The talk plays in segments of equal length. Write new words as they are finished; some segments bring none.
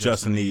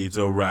Justin needs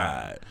a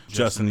ride.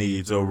 Justin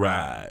needs a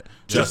ride.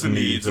 Justin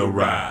needs a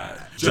ride.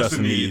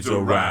 Justin needs a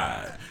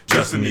ride.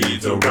 Justin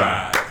needs a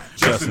ride.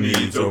 Justin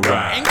needs a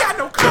ride. Ain't got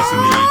no car.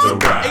 Justin needs a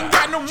ride. Ain't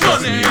got no money.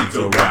 Justin needs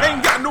a ride.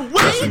 Ain't got no way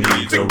Justin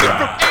needs to a get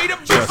ride. from A to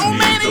B. Justin Oh man,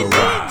 needs he a needs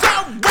ride. a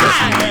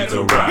Justin ride. needs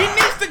a ride. He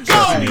needs to go.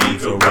 Justin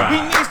needs a ride.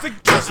 He needs to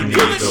get Justin to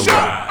the needs a show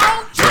ride. on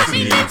time. Justin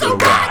He needs needs a a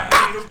ride.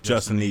 ride.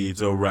 Justin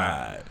needs a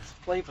ride.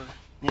 Flavor.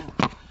 Yeah.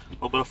 A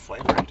little bit of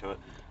flavor into it.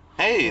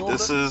 Hey,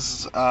 this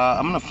is.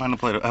 I'm gonna find a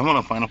place. I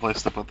want to find a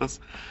place to put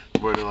this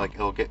where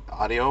it'll get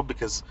audio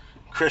because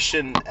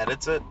Christian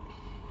edits it,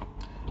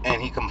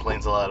 and he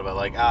complains a lot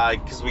about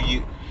because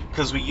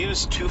we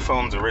use two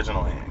phones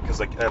originally because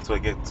that's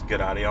what gets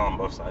good audio on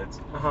both sides.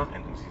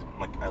 And he's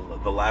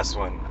the last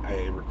one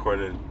I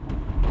recorded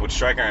with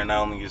Striker and I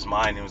only used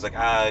mine. He was like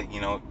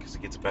because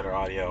it gets better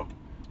audio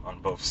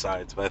on both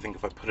sides. But I think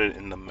if I put it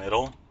in the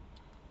middle,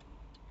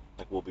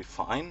 we'll be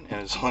fine,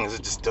 and as long as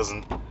it just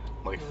doesn't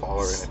fall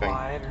or anything.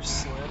 Slide or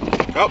slip.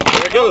 Oh,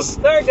 there it goes.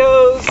 There it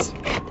goes.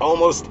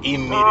 Almost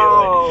immediately.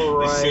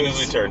 All As soon as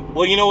we right. turn.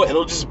 Well, you know what?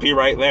 It'll just be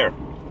right there.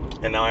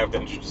 And now I have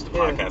to introduce the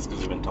Yeah. podcast because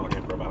we've been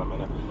talking for about a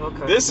minute.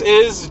 Okay. This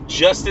is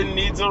Justin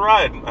Needs a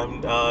Ride.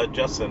 I'm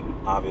Justin,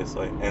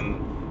 obviously, and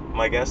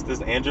my guest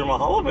is Andrew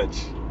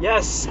Mihalevich.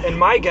 Yes, and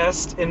my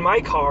guest in my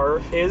car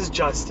is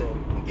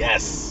Justin.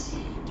 Yes.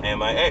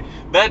 And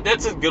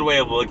that's a good way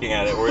of looking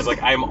at it, where it's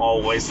I'm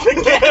always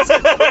the guest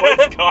in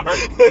the car.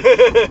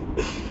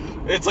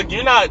 It's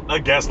you're not a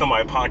guest on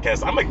my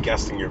podcast, I'm a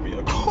guest in your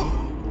vehicle.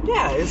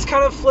 Yeah, it's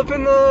kind of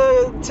flipping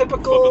the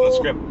typical...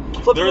 Flipping the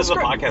script. There is a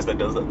script. podcast that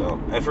does that, though.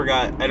 I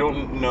forget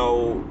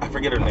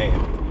her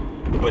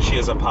name, but she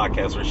has a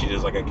podcast where she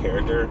does a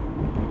character.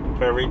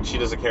 She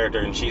does a character,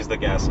 and she's the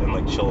guest,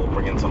 and she'll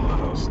bring in some of the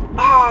hosts.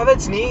 Ah,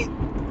 that's neat.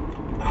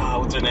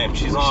 What's her name?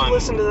 She's We on... should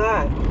listen to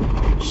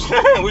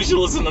that. We should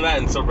listen to that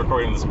instead of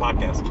recording this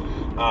podcast.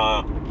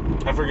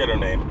 I forget her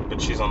name, but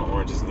she's on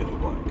Orange is the New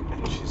Black,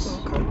 and she's...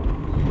 Okay.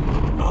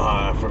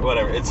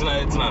 Whatever. It's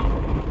not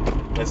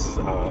important. This is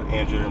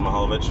Andrew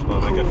Mihalevich, one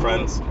of my good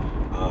friends.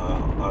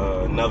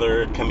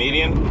 Another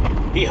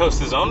comedian. He hosts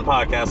his own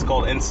podcast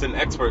called Instant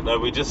Expert that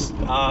it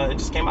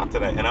just came out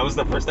today, and I was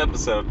the first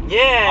episode on it,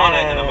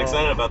 and I'm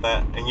excited about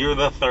that. And you're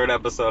the third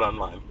episode on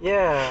mine.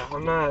 Yeah,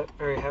 I'm not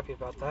very happy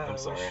about that. I'm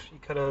sorry. I wish you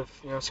could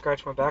have,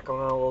 scratched my back on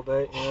that a little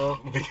bit,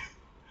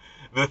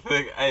 The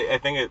thing, I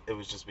think it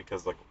was just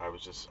because I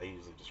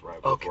usually just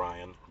ride with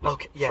Ryan.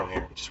 Okay, yeah, From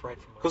here. just right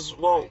from Because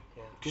yeah.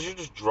 you're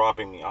just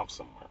dropping me off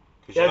somewhere.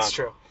 Yeah, that's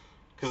true.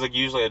 Because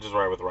usually I just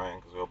ride with Ryan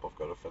because we both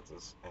go to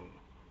Fitz's, and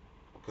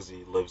because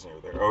he lives near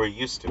there, or he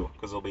used to.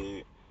 Because it'll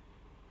be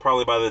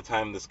probably by the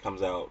time this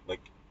comes out,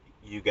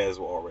 you guys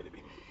will already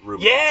be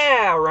roommates.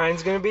 Yeah,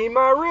 Ryan's gonna be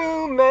my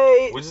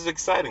roommate. Which is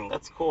exciting.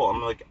 That's cool.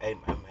 I'm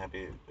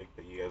happy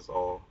that you guys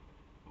all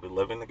will be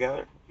living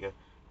together. Yeah,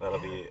 that'll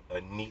be a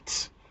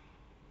neat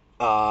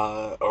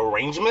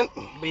arrangement.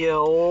 Be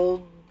a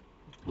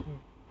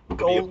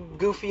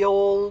goofy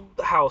old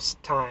house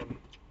time.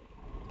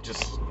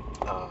 Just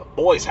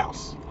boys'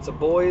 house. It's a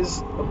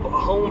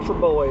home for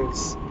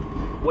boys,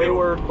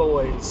 wayward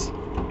boys.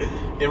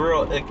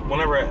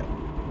 Whenever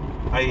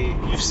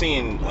you've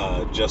seen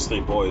Just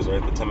Three Boys,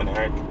 right? The Tim and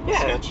Eric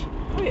sketch.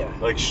 Oh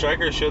yeah.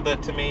 Stryker showed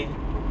that to me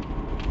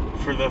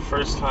for the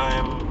first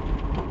time.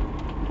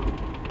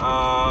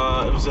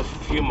 It was a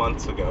few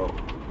months ago.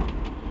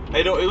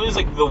 It was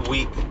the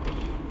week.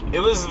 It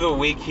was the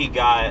week he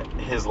got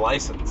his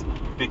license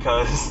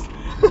because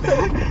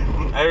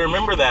I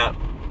remember that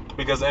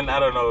because, and I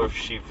don't know if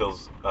she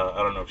feels. I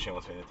don't know if she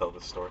wants me to tell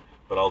this story,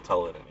 but I'll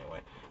tell it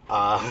anyway.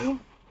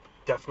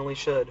 Definitely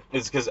should.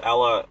 It's because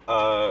Ella,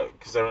 Ella,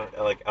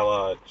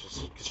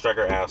 because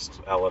Stryker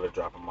asked Ella to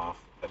drop him off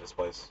at his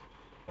place,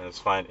 and it's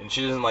fine. And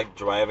she doesn't like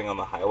driving on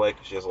the highway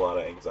because she has a lot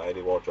of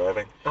anxiety while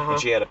driving, and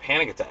she had a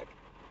panic attack.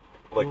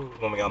 When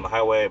we got on the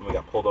highway and we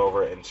got pulled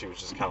over, and she was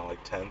just kind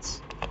of tense.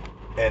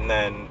 And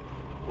then,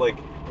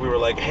 we were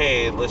like,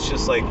 hey, let's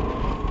just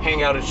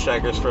hang out at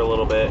Stryker's for a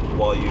little bit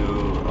while you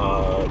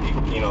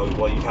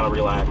kind of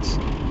relax,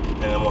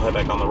 and then we'll head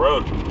back on the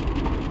road.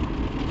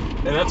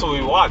 And that's what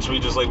we watched. We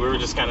were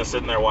just kind of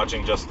sitting there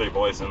watching Just Three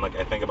Boys, and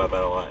I think about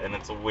that a lot. And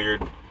it's a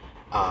weird,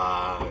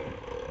 kind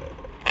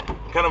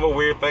of a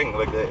weird thing,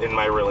 in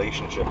my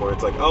relationship, where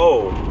it's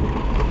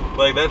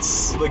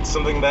that's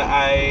something that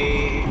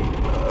I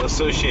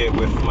associate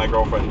with my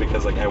girlfriend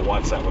because I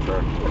watch that with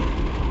her.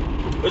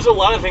 There's a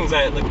lot of things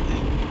that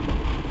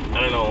I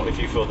don't know if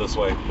you feel this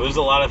way, but there's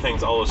a lot of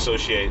things I'll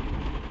associate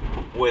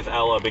with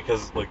Ella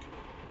because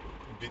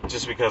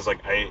just because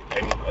I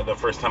the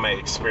first time I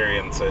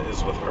experience it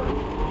is with her.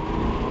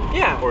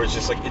 Yeah. Or it's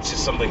just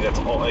something that's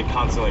all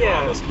constantly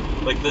around us.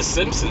 The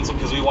Simpsons,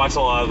 because we watch a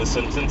lot of The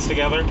Simpsons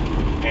together,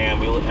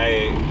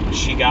 and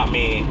she got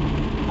me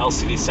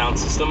LCD Sound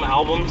System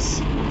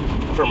albums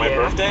for my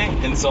birthday,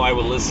 and so I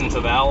would listen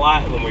to that a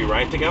lot when we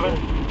ride together.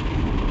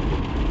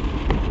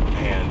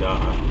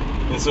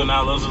 And so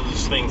now those are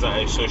just things that I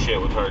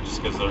associate with her,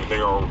 just because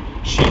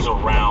she's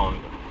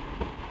around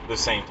the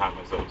same time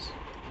as those.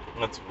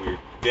 That's weird.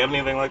 Do you have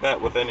anything like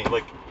that with any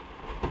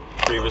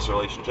previous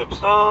relationships?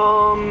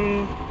 I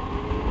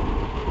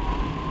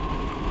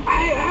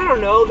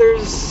don't know.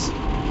 There's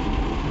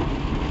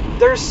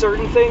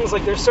certain things,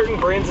 like there's certain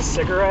brands of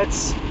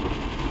cigarettes.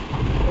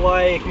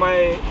 Like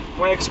my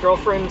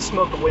ex-girlfriend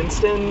smoked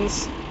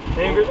Winston's, and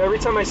every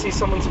time I see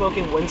someone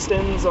smoking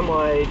Winston's, I'm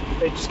like,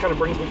 it just kind of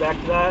brings me back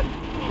to that.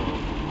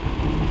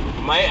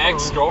 My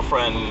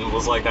ex-girlfriend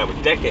was like that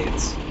with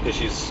Decades, because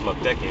she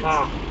smoked Decades.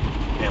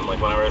 And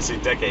like whenever I see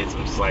Decades,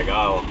 I'm just like,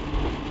 oh,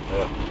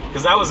 yeah.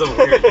 Because that was a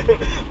weird.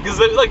 Because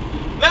like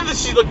not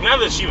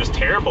that she was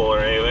terrible or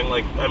anything.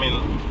 Like I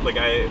mean, like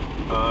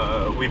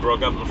we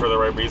broke up for the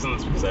right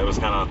reasons, because I was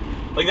kind of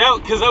like that.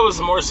 Because that was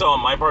more so on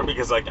my part,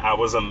 because like I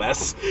was a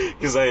mess.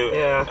 Because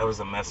I was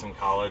a mess in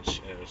college,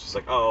 and it was just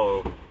like,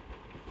 oh.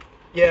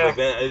 Yeah. Like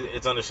that,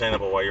 it's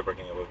understandable why you're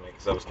breaking up with me,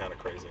 because that was kind of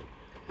crazy.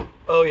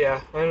 Oh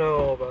yeah, I know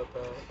all about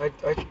that.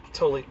 I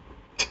totally.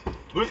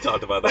 We've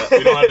talked about that.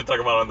 We don't have to talk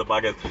about it on the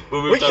podcast.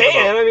 But we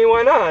can. I mean,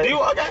 why not? Do you?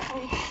 Okay.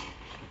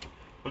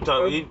 We've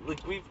talked.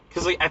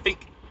 Because like I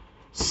think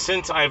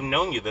since I've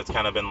known you, that's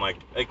kind of been like,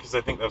 because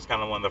I think that was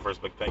kind of one of the first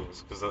big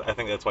things. Because I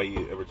think that's why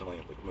you originally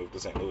like moved to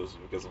St. Louis,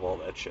 because of all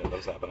that shit that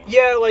was happening.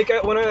 Yeah, like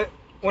when I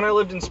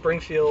lived in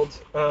Springfield,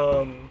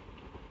 I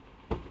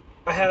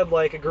had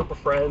like a group of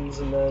friends,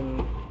 and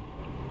then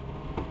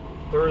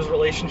there was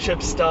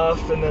relationship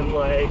stuff, and then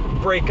like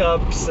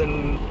breakups,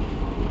 and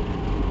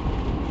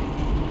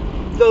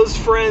those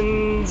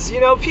friends,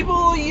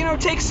 people,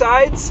 take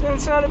sides, and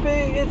it's not a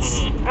big,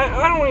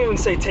 I don't even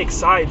say take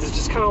sides, it's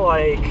just kind of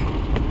like,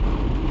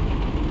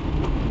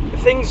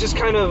 things just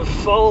kind of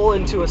fall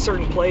into a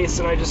certain place,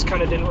 and I just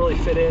kind of didn't really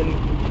fit in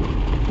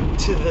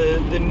to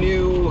the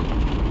new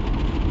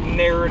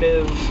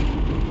narrative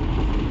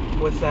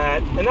with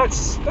that, and that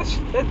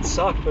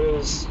sucked, but it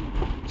was,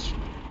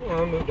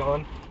 I moved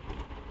on.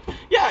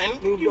 Yeah,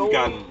 and you've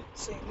gotten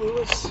St.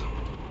 Louis.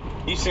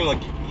 You seem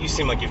like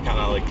you've kind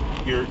of like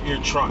you're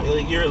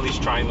at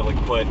least trying to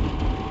like put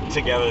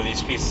together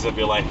these pieces of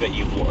your life that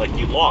you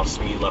lost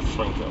when you left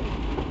Springfield.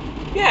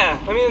 Yeah,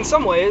 I mean in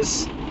some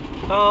ways,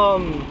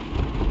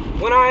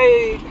 when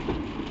I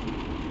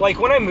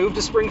moved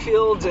to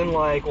Springfield in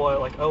like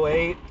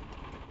 2008,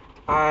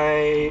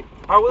 I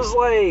was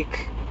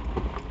like,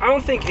 I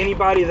don't think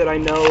anybody that I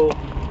know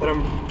that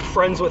I'm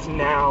friends with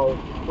now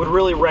would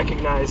really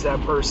recognize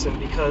that person,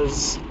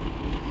 because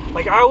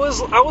like I was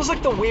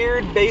like the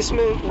weird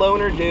basement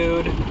loner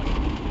dude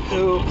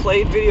who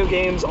played video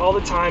games all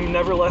the time,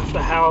 never left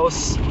the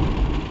house,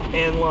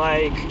 and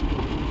like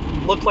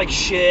looked like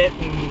shit.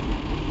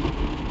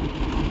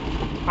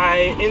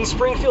 And in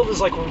Springfield is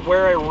like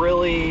where I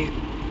really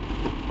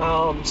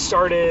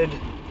started.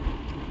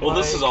 Well,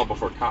 this is all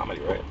before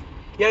comedy, right?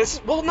 Yeah.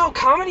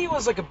 Comedy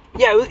was like it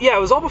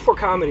was all before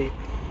comedy,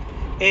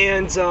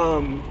 and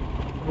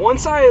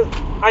once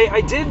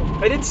I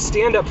did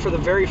stand up for the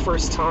very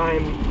first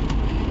time,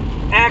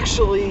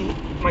 actually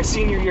my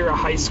senior year of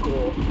high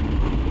school.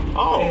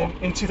 Oh.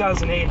 In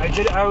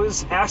 2008, I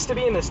was asked to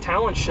be in this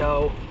talent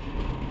show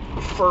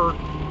for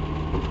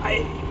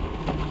I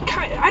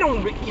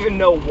don't even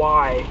know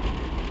why,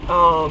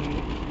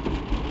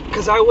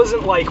 because I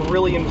wasn't like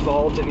really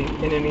involved in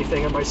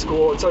anything at my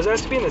school, and so I was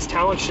asked to be in this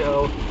talent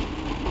show,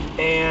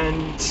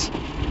 and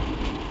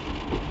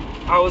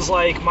I was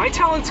like, my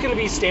talent's gonna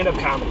be stand-up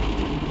comedy.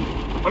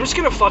 I'm just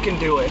gonna fucking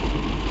do it.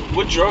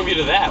 What drove you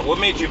to that? What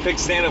made you pick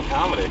stand-up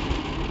comedy?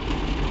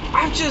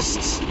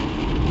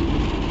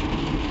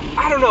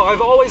 I don't know.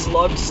 I've always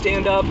loved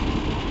stand-up.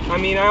 I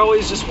mean, I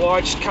always just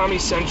watched Comedy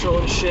Central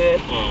and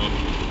shit.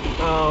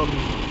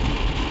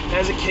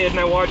 As a kid, and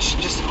I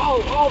watched just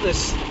all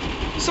this,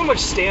 so much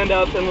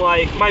stand-up, and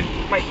like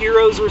my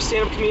heroes were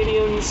stand-up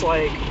comedians,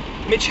 like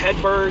Mitch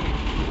Hedberg.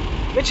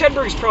 Mitch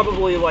Hedberg's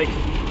probably like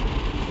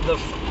the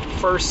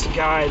first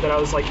guy that I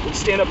was like,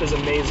 stand-up is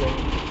amazing.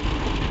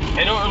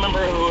 I don't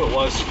remember who it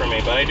was for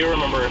me, but I do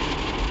remember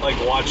like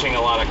watching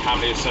a lot of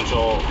Comedy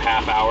Central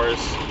half hours.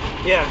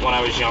 Yeah. When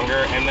I was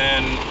younger, and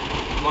then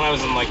when I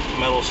was in like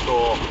middle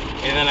school,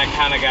 and then I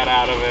kind of got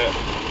out of it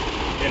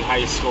in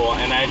high school,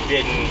 and I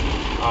didn't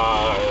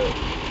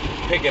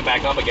pick it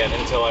back up again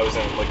until I was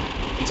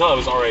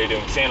already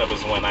doing stand-up.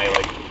 Is when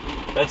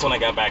that's when I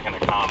got back into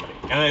comedy.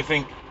 And I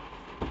think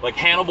like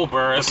Hannibal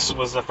Buress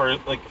was the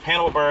first, like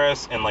Hannibal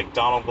Buress and like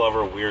Donald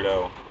Glover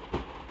Weirdo.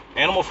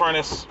 Animal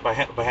Furnace by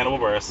Hannibal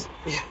Buress,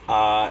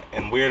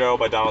 and Weirdo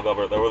by Donald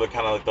Glover. They were the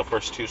kind of like the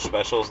first two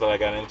specials that I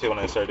got into when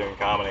I started doing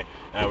comedy,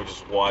 and I would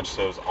just watch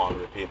those on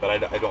repeat. But I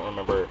don't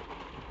remember,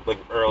 like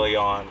early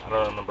on, I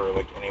don't remember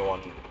like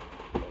anyone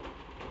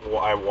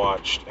I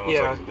watched and was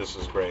like, this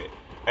is great.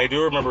 I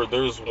do remember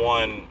there's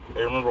one,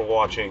 I remember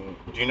watching,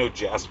 do you know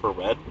Jasper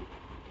Red?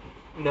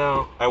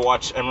 No. I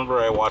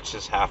remember I watched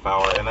his half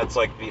hour, and that's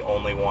like the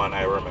only one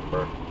I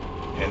remember.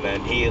 And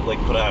then he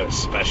like put out a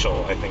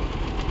special, I think,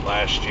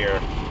 last year,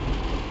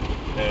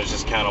 and it was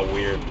just kind of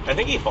weird. I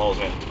think he follows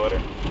me on Twitter.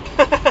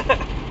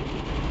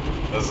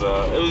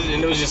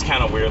 It was just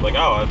kind of weird. Like,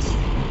 I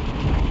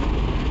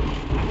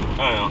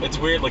don't know. It's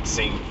weird, like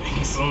seeing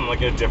things in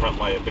like a different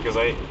light, because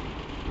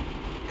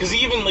Because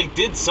he even like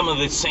did some of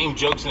the same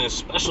jokes in his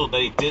special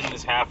that he did in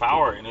his half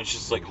hour, and it's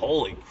just like,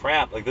 holy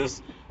crap! Like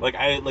this, like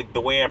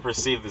the way I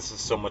perceive this is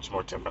so much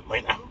more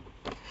differently now.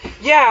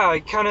 Yeah, I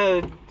kind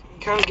of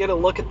get a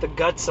look at the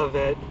guts of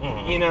it,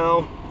 you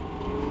know.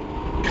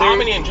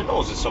 Comedy in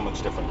general is just so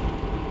much different.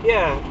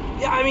 Yeah.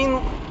 I mean,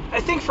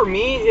 I think for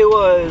me it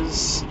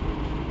was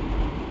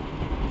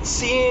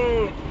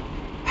seeing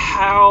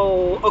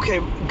how a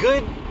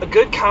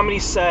good comedy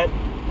set,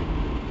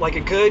 like a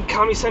good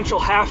Comedy Central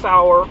half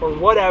hour or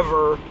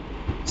whatever,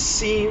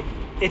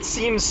 it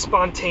seems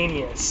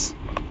spontaneous.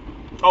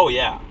 Oh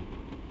yeah.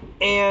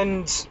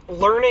 And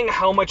learning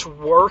how much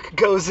work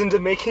goes into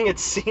making it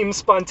seem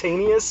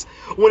spontaneous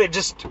when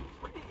it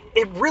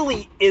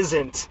really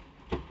isn't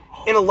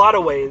in a lot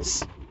of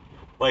ways.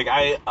 Like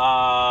when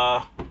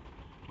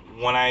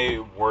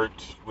I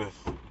worked with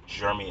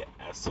Jeremy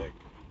Essick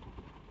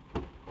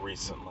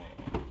recently,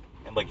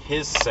 and like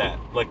his set,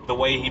 like the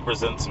way he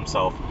presents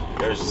himself,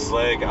 there's just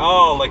like,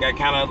 oh, like I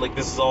kind of like,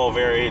 this is all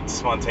very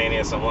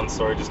spontaneous, and one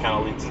story just kind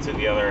of leads into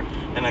the other,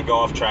 and I go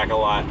off track a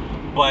lot.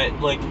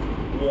 But like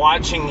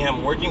watching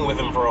him, working with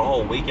him for a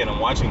whole weekend and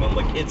watching them,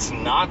 like it's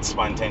not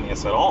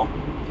spontaneous at all.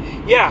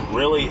 Yeah. It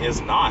really is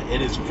not.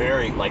 It is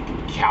very like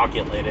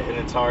calculated, and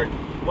it's hard.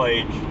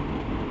 Like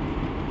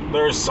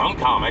there's some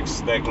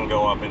comics that can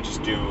go up and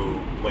just do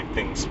like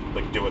things,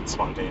 like do it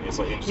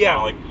spontaneously, and just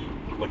kind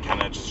of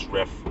kind of just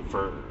riff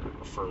for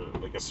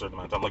like a certain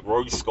amount of time. Like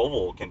Rory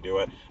Scovel can do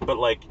it, but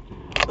like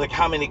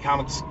how many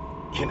comics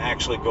can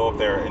actually go up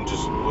there and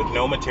just with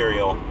no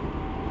material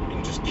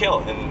and just kill?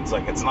 And it's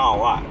like, it's not a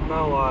lot.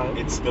 Not a lot.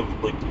 It's the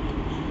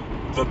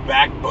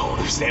backbone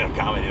of stand-up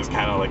comedy is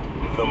kind of like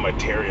the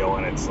material,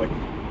 and it's like,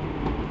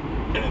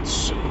 and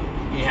it's,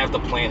 you have to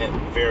plan it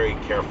very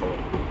carefully.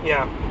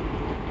 Yeah.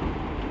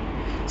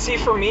 See,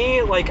 for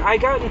me, like I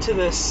got into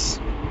this,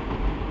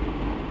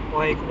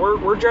 like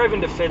we're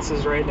driving to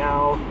Fitz's right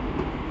now,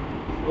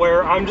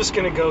 where I'm just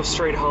gonna go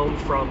straight home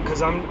from,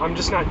 because I'm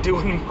just not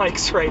doing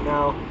mics right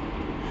now.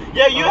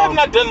 Yeah, you have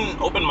not done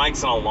open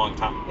mics in a long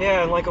time.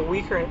 Yeah, in like a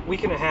week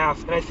and a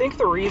half, and I think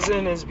the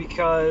reason is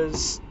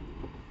because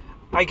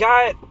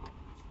I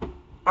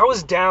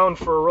was down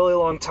for a really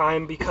long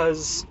time,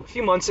 because a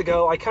few months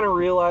ago I kind of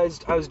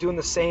realized I was doing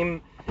the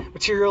same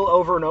material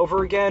over and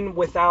over again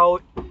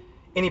without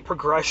any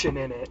progression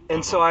in it,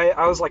 and so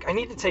I was like, I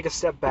need to take a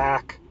step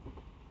back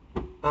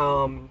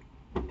and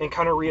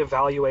kind of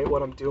reevaluate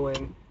what I'm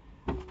doing.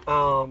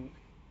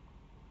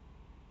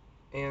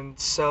 And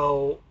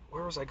so,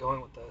 where was I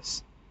going with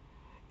this?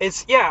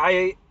 It's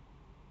kind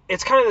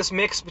of this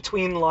mix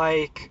between,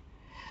 like,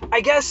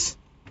 I guess,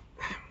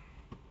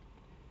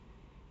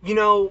 you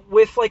know,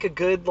 with like a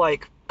good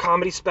like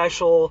comedy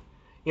special,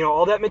 you know,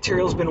 all that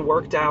material's been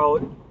worked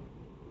out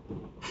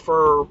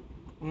for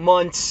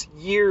months,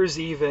 years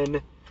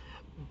even.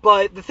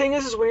 But the thing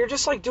is when you're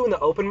just like doing the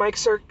open mic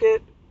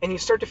circuit and you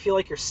start to feel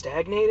like you're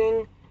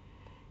stagnating,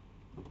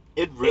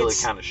 it really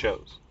kind of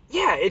shows.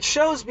 Yeah, it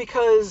shows,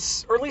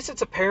 because, or at least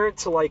it's apparent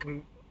to like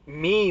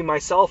me,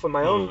 myself, and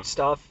my own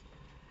stuff,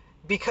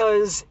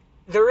 because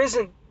there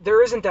isn't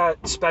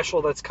that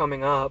special that's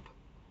coming up.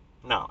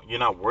 No, you're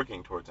not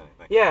working towards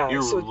anything. Yeah,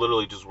 you're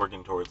literally just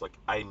working towards, like,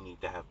 I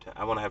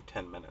want to have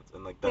 10 minutes,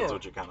 and like that's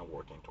what you're kind of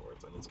working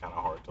towards, and it's kind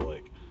of hard to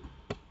like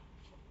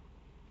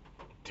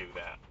do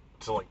that,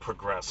 to like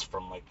progress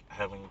from like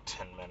having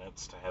 10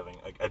 minutes to having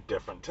like a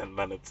different 10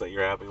 minutes that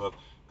you're happy with,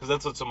 because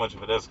that's what so much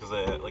of it is.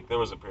 Because like there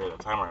was a period of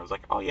time where I was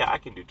like, oh yeah, I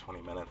can do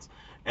 20 minutes,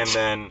 and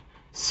then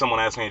someone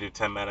asked me to do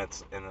 10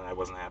 minutes, and then I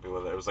wasn't happy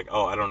with it. It was like,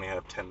 oh, I don't even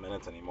have 10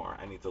 minutes anymore.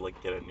 I need to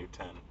like get a new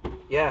 10.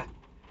 Yeah.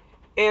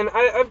 And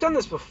I've done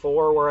this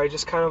before, where I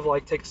just kind of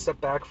like take a step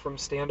back from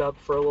stand-up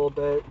for a little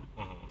bit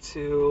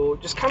to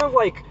just kind of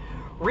like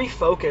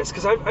refocus,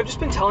 because I've just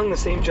been telling the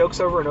same jokes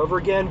over and over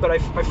again, but I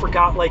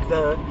forgot like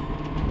the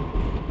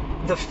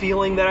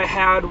feeling that I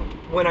had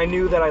when I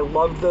knew that I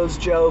loved those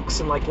jokes,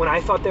 and like when I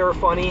thought they were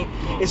funny.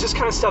 It's just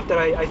kind of stuff that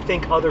I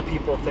think other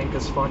people think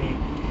is funny,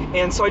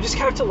 and so I just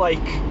have to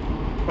like,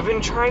 I've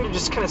been trying to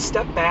just kind of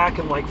step back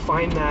and like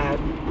find that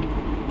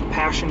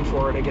passion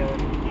for it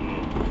again.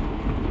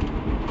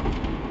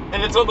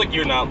 And it's not like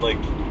you're not like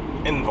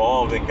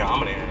involved in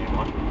comedy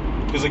anymore,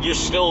 because like you're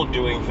still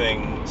doing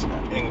things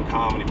in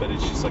comedy, but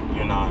it's just like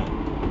you're not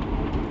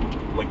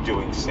like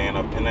doing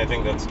stand-up, and I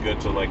think that's good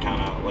to like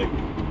kind of like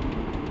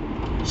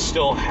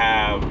still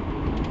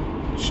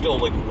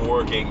like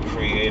working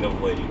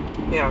creatively,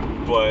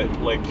 but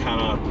like kind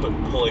of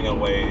pulling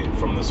away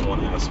from this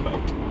one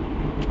aspect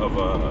of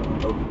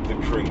the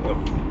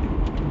creative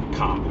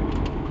comedy.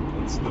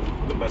 It's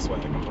the best way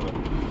I can put it.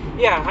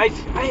 Yeah,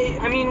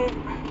 I mean,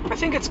 I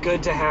think it's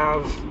good to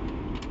have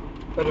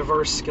a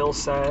diverse skill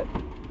set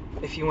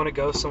if you want to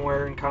go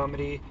somewhere in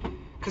comedy.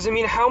 Because, I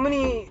mean, how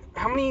many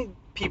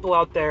people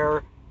out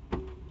there,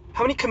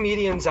 how many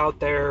comedians out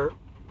there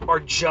are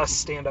just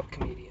stand-up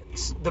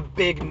comedians? The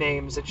big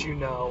names that you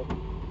know.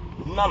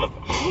 None of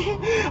them.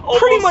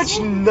 Pretty much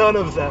none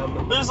of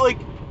them. There's like,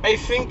 I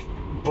think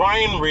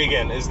Brian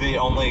Regan is the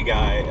only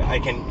guy I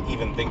can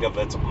even think of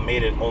that's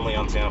made it only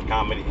on stand-up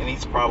comedy, and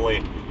he's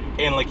probably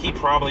And like he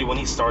probably, when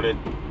he started,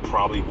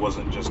 probably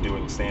wasn't just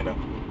doing stand-up.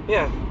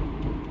 Yeah.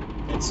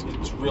 It's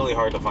really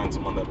hard to find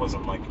someone that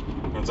wasn't like,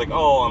 it's like,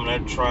 oh, I'm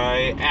gonna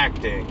try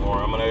acting, or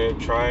I'm gonna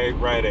try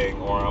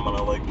writing, or I'm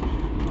gonna like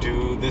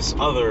do this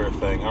other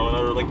thing, I'm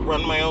gonna like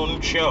run my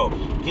own show.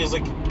 He's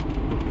like,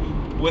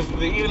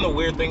 with even the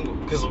weird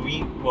thing, because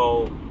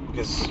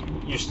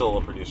you're still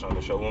a producer on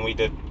the show. When we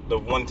did the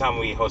one time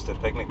we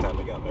hosted Picnic Time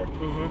together,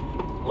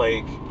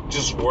 like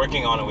just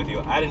working on it with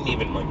you, I didn't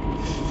even like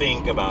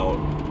think about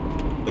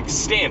like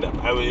stand-up.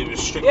 It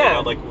was strictly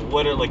about like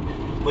what are like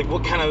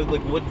what kind of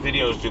like what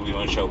videos do we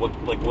want to show?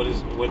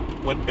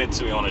 What bits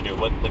do we want to do?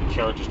 What like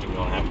characters do we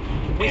want to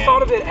have? We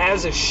thought of it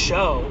as a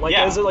show, like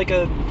as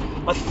a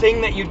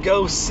thing that you'd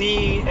go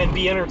see and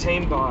be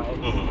entertained by.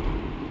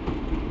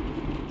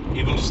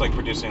 Even just like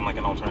producing like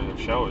an alternative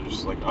show, it's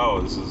just like,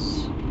 oh, this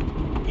is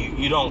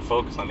you don't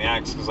focus on the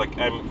acts,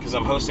 because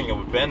I'm hosting it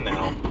with Ben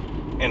now,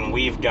 and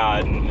we booked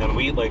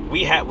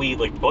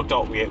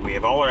all, we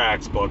have all our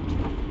acts booked,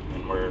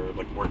 and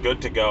we're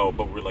good to go,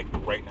 but we're like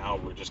right now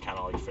we're just kind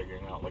of like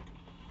figuring out like,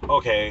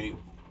 okay,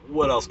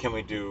 what else can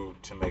we do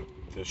to make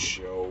this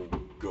show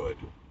good?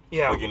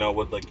 Yeah. Like, you know,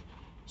 what, like,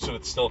 so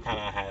it still kind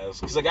of has,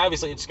 because like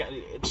obviously it's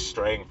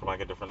straying from like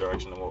a different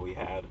direction than what we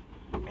had,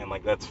 and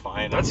like that's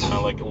fine. That's kind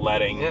of like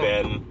letting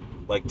Ben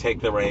like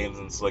take the reins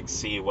and like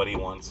see what he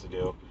wants to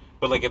do.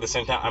 But like at the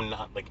same time,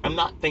 I'm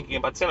not thinking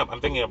about stand-up. I'm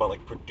thinking about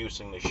like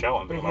producing the show.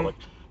 I'm thinking about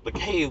like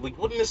hey, like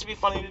wouldn't this be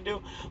funny to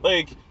do?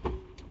 Like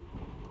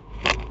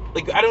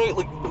I don't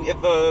like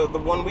at the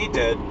one we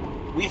did,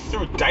 we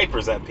threw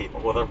diapers at people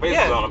with our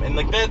faces on them, and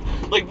like that,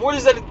 like where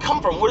does that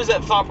come from? Where does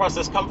that thought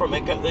process come from?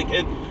 Because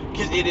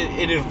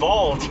it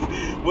evolved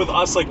with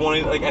us like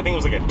wanting, like I think it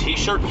was like a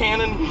T-shirt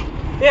cannon.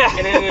 Yeah.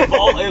 And it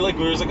evolved, like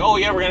we were like, oh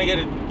yeah, we're gonna get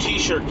a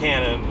T-shirt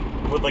cannon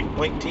with like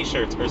blank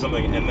T-shirts or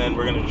something, and then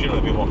we're gonna shoot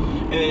at people,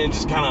 and then it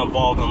just kind of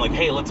evolved and like,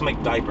 hey, let's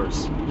make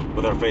diapers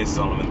with our faces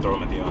on them and throw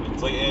them at the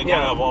audience. Like it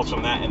kind of evolves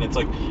from that, and it's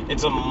like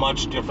it's a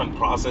much different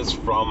process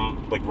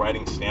from like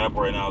writing stand-up,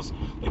 where now it's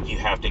like you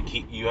have to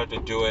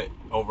do it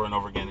over and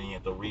over again, and you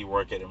have to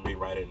rework it and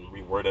rewrite it and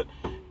reword it.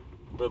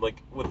 But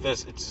like with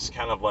this, it's just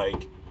kind of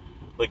like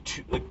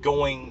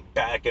going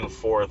back and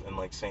forth and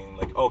like saying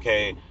like,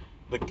 okay,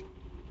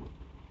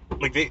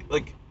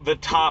 the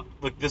top,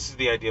 like this is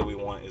the idea we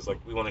want, is like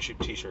we want to shoot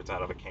T-shirts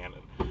out of a cannon.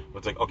 But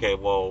it's like, okay,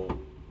 well,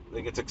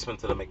 like it's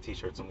expensive to make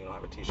T-shirts and we don't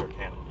have a T-shirt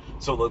cannon,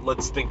 so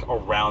let's think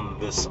around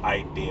this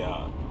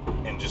idea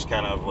and just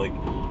kind of like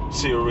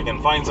see where we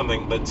can find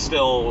something that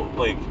still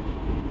like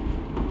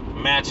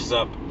matches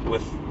up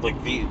with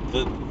like the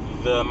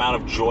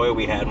amount of joy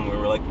we had when we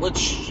were like,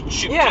 let's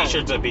shoot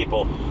T-shirts at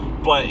people,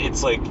 but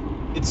it's like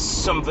it's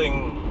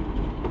something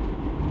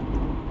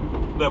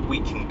that we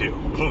can do.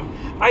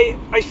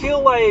 I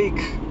feel like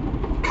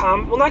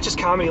well, not just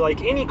comedy,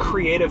 like any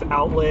creative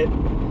outlet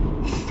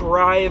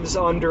thrives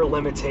under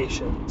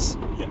limitations.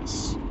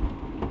 Yes.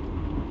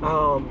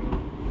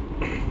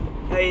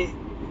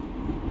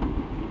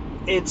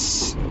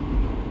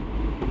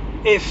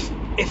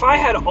 If I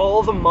had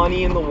all the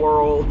money in the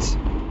world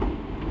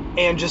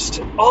and just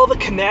all the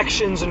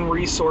connections and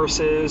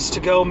resources to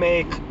go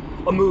make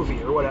a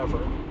movie or whatever,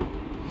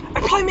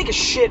 I'd probably make a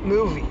shit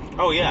movie.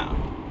 Oh yeah.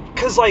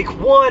 Cause like,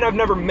 one, I've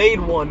never made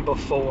one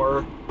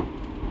before.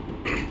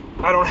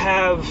 I don't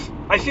have.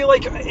 I feel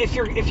like if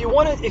you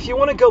want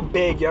to go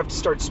big, you have to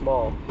start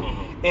small,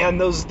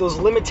 and those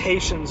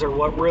limitations are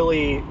what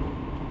really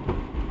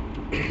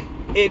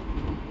it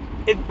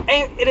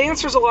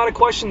answers a lot of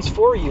questions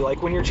for you.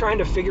 Like when you're trying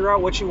to figure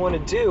out what you want to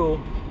do,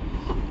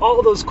 all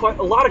of those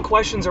a lot of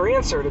questions are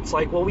answered. It's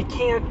like, well, we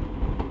can't,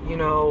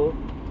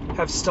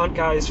 have stunt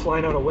guys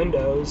flying out of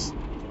windows.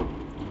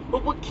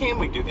 But what can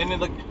we do? And then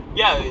like,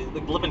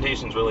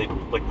 limitations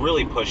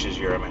really pushes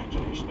your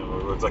imagination.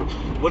 It's like,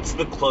 what's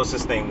the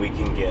closest thing we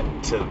can get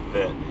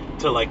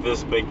to like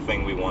this big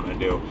thing we want to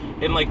do?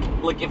 And like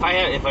if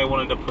I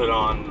wanted to put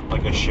on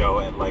like a show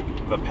at like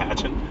the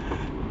pageant,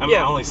 I'm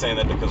only saying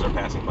that because we're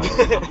passing by.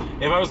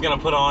 If I was gonna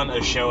put on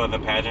a show at the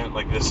pageant,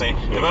 like the same,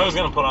 if I was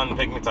gonna put on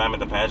Picnic Time at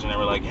the pageant, they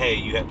were like,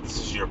 hey, this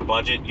is your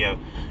budget.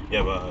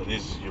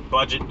 This is your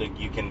budget. Like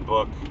you can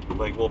book,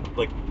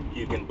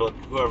 you can book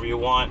whoever you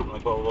want.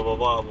 Like blah blah blah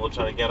blah. We'll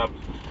try to get up.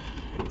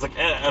 It's like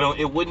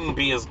it wouldn't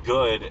be as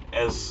good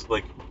as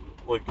like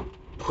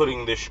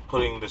putting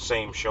the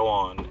same show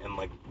on in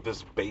like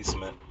this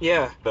basement.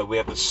 Yeah. That we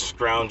have to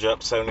scrounge up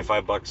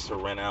 $75 to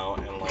rent out,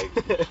 and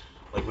like.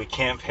 Like we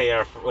can't pay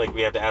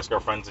we have to ask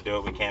our friends to do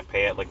it. We can't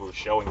pay it. Like we're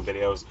showing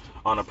videos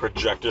on a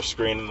projector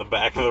screen in the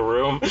back of the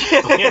room.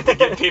 We have to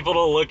get people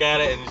to look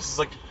at it, and it's just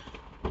like,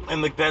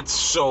 and like that's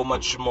so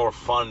much more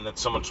fun.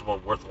 That's so much more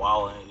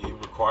worthwhile, and it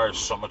requires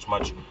so much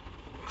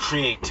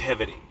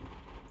creativity.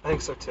 I think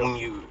so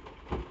too.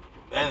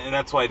 And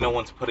that's why no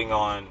one's putting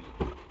on,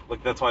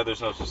 like that's why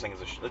there's no such thing as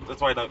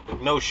that's why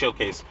no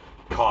showcase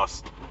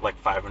costs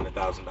like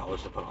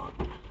 $500,000 to put on.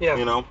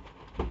 Yeah.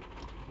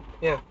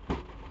 Yeah.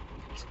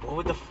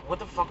 What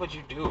the fuck would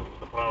you do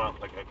to put on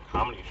like a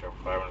comedy show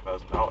for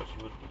 $500,000?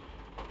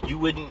 You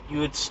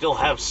would still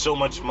have so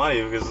much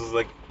money, because it's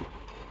like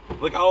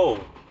Like, oh,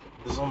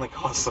 this only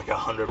costs like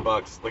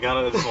 $100. Like, I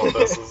don't just want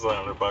this. This is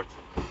 $100.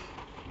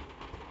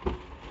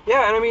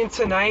 Yeah, and I mean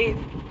tonight,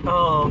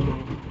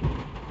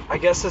 I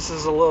guess this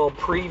is a little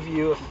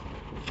preview of.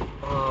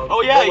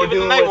 Oh yeah, what we're even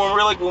doing tonight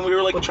with, when we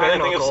were like trying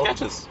to think of Bare Knuckle.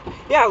 sketches.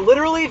 Yeah,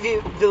 literally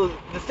the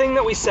thing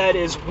that we said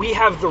is we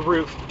have the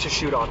roof to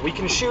shoot on. We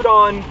can shoot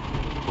on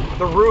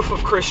the roof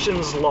of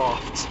Christian's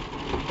loft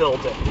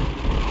building.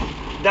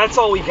 That's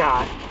all we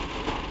got.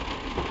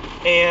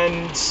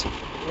 And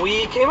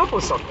we came up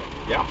with something.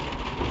 Yeah,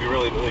 we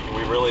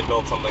really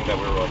built something that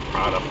we were like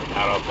proud of, like,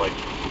 out of like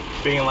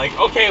being like,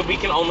 okay, we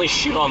can only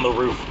shoot on the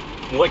roof.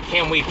 What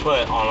can we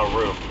put on a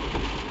roof?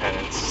 And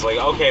it's just like,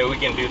 okay, we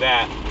can do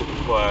that,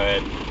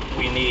 but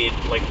we need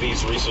like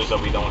these resources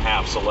that we don't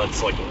have, so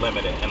let's like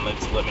limit it, and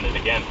let's limit it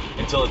again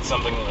until it's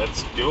something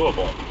that's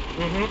doable.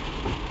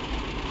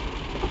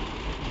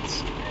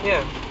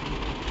 Yeah.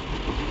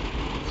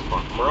 It's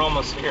fun. We're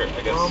almost here,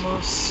 I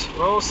guess.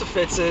 We're almost to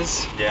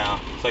Fitz's. Yeah,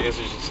 so I guess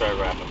we should start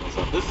wrapping this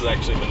up. This has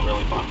actually been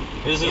really fun.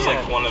 This is Yeah.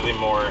 like one of the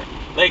more,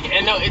 like,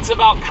 and no, it's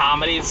about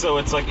comedy, so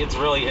it's like, it's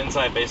really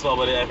inside baseball,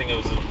 but I think it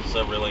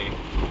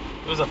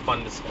was a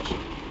fun discussion.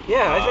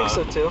 Yeah, I think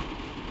so too.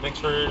 Thanks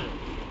for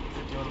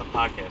doing the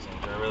podcast,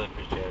 Andrew. I really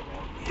appreciate it,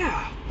 man.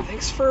 Yeah,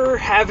 thanks for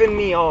having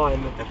me on.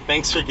 And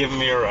thanks for giving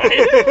me a ride.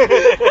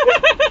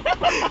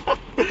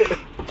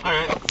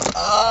 Alright.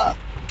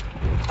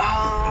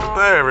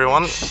 Bye,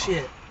 everyone.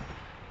 Shit.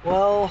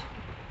 Well...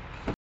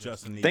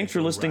 Thanks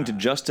for listening to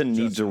Justin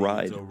Needs a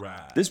Ride.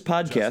 This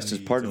podcast is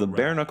part of the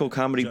Bare Knuckle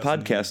Comedy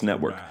Podcast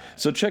Network,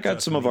 so check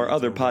out some of our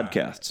other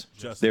podcasts.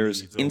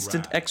 There's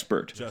Instant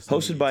Expert,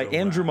 hosted by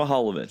Andrew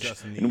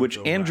Mihalevich, in which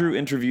Andrew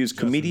interviews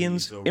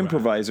comedians,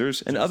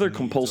 improvisers, and other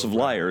compulsive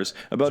liars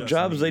about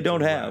jobs they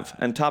don't have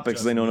and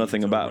topics they know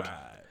nothing about.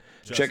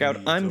 Check out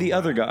I'm the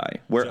Other Guy,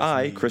 where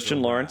I,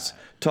 Christian Lawrence,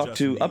 talk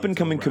to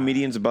up-and-coming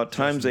comedians about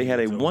times they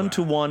had a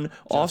one-to-one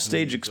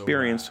offstage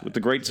experience with the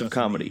greats of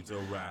comedy.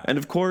 And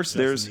of course,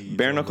 there's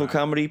Bare Knuckle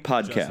Comedy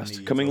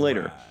Podcast, coming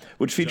later,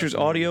 which features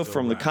audio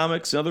from the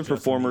comics and other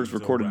performers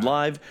recorded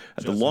live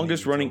at the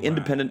longest-running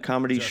independent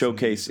comedy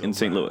showcase in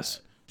St.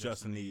 Louis.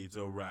 Justin needs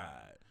a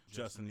ride.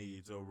 Justin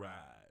needs a ride.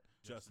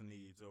 Justin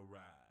needs a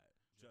ride.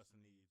 Justin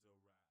needs a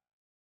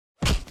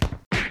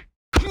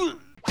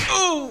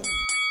ride.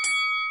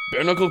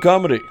 Bare Knuckle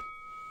Comedy.